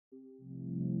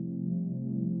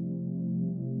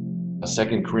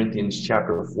2 Corinthians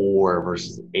chapter 4,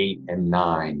 verses 8 and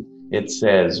 9, it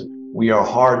says, "We are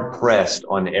hard pressed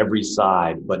on every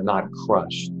side, but not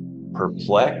crushed,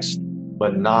 perplexed,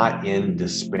 but not in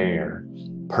despair,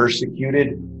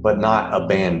 persecuted, but not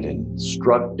abandoned,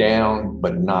 struck down,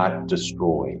 but not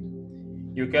destroyed."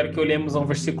 E eu quero que olhemos a um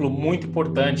versículo muito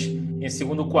importante em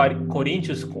 2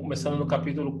 Coríntios, começando no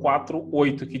capítulo 4,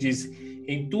 8, que diz: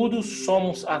 "Em tudo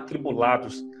somos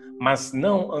atribulados, mas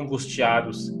não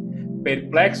angustiados,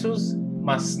 perplexos,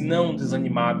 mas não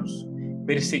desanimados,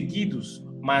 perseguidos,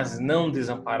 mas não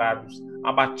desamparados,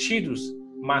 abatidos,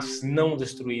 mas não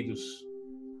destruídos."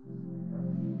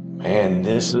 And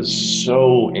this is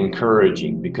so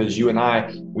encouraging because you and I,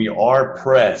 we are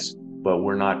pressed, but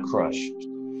we're not crushed.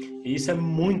 E isso é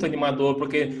muito animador,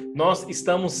 porque nós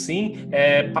estamos sim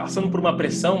passando por uma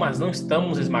pressão, mas não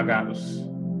estamos esmagados.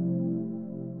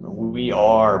 We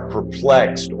are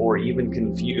perplexed or even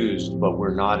confused, but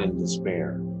we're not in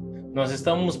despair. Nós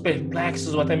estamos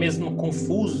perplexos ou até mesmo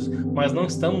confusos, mas não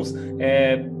estamos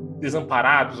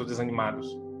desamparados ou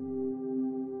desanimados.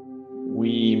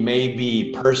 We may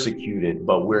be persecuted,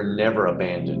 but we're never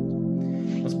abandoned.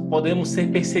 Nós podemos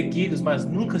ser perseguidos, mas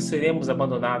nunca seremos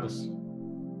abandonados.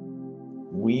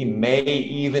 We may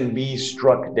even be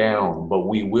struck down, but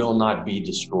we will not be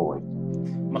destroyed.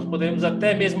 Nós podemos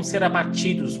até mesmo ser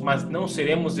abatidos, mas não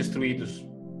seremos destruídos.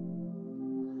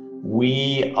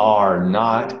 We are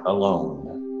not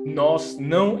alone. Nós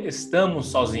não estamos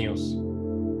sozinhos.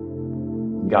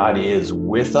 God is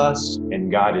with us and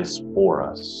God is for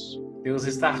us. Deus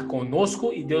está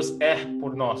conosco e Deus é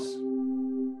por nós.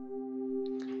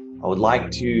 I would like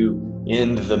to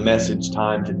end the message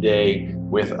time today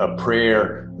with a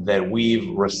prayer that we've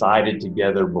recited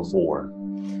together before.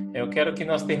 Eu quero que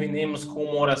nós terminemos com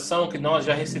uma oração que nós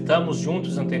já recitamos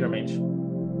juntos anteriormente.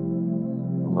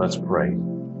 Let's pray.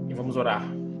 E vamos orar.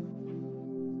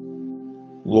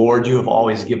 Lord, you have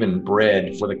always given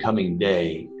bread for the coming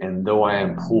day, and though I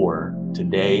am poor,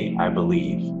 today I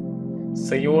believe.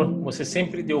 Senhor, você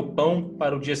sempre deu pão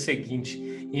para o dia seguinte,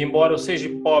 e embora eu seja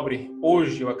pobre,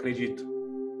 hoje eu acredito.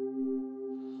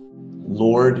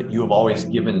 Lord, you have always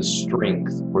given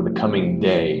strength for the coming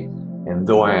day, and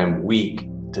though I am weak,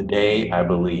 today I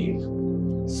believe.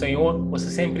 Senhor, você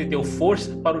sempre deu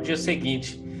força para o dia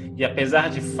seguinte, e apesar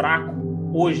de fraco,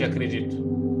 hoje acredito.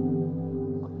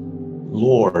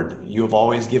 Lord, you have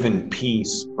always given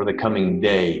peace for the coming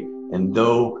day, and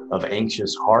though of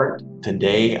anxious heart,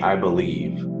 today I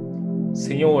believe.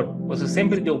 Senhor, você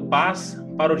sempre deu paz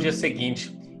para o dia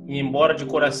seguinte, e embora de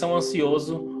coração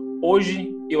ansioso,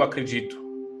 hoje eu acredito.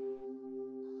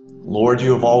 Lord,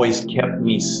 you have always kept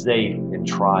me safe in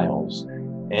trials,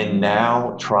 and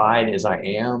now, tried as I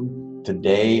am,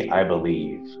 today I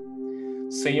believe.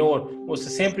 Senhor, você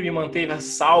sempre me manteve a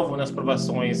salvo nas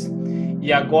provações,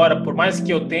 e agora, por mais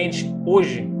que eu tente,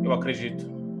 hoje eu acredito.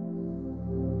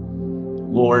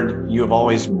 Lord, you have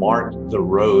always marked the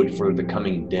road for the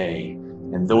coming day,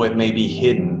 and though it may be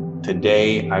hidden,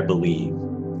 today I believe.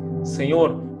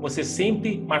 Senhor, você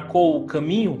sempre marcou o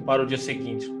caminho para o dia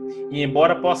seguinte, e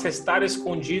embora possa estar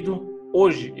escondido,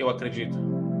 hoje eu acredito.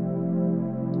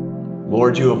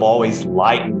 Lord, you have always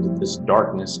lightened this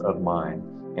darkness of mine,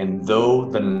 and though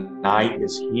the night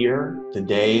is here,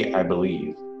 today I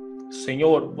believe.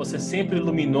 Senhor, você sempre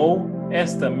iluminou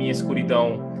esta minha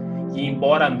escuridão, e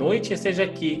embora a noite esteja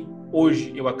aqui,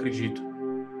 hoje eu acredito.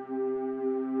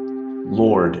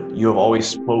 Lord, you have always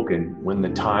spoken when the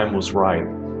time was right,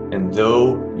 and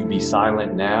though you be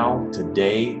silent now,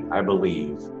 today I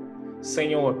believe.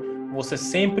 Senhor, você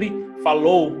sempre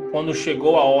falou quando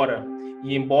chegou a hora,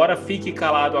 e embora fique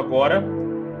calado agora,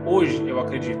 hoje eu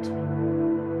acredito.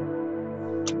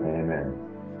 Amen.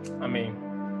 Amém.